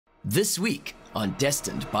This week on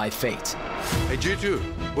Destined by Fate. Hey, Jutu,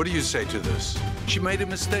 what do you say to this? She made a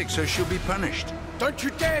mistake, so she'll be punished. Don't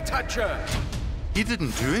you dare touch her! He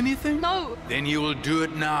didn't do anything? No. Then you will do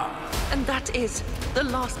it now. And that is the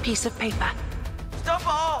last piece of paper. Stop it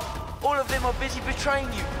all! All of them are busy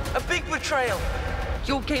betraying you. A big betrayal.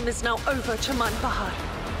 Your game is now over, Chaman Bahar.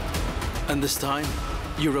 And this time,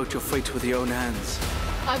 you wrote your fate with your own hands.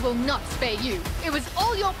 I will not spare you. It was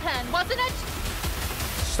all your plan, wasn't it?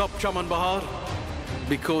 Stop, Chaman Bahar,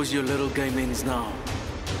 because your little game ends now.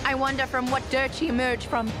 I wonder from what dirt she emerged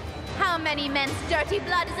from. How many men's dirty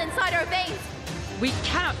blood is inside our veins? We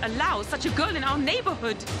cannot allow such a girl in our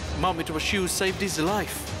neighborhood. Mom, it was you who saved his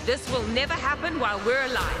life. This will never happen while we're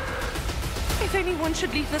alive. If anyone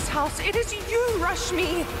should leave this house, it is you,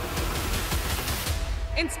 Rashmi.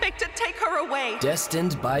 Inspector, take her away.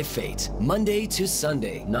 Destined by Fate, Monday to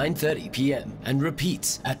Sunday, 9:30 p.m. and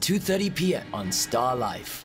repeats at 2:30 p.m. on Star Life.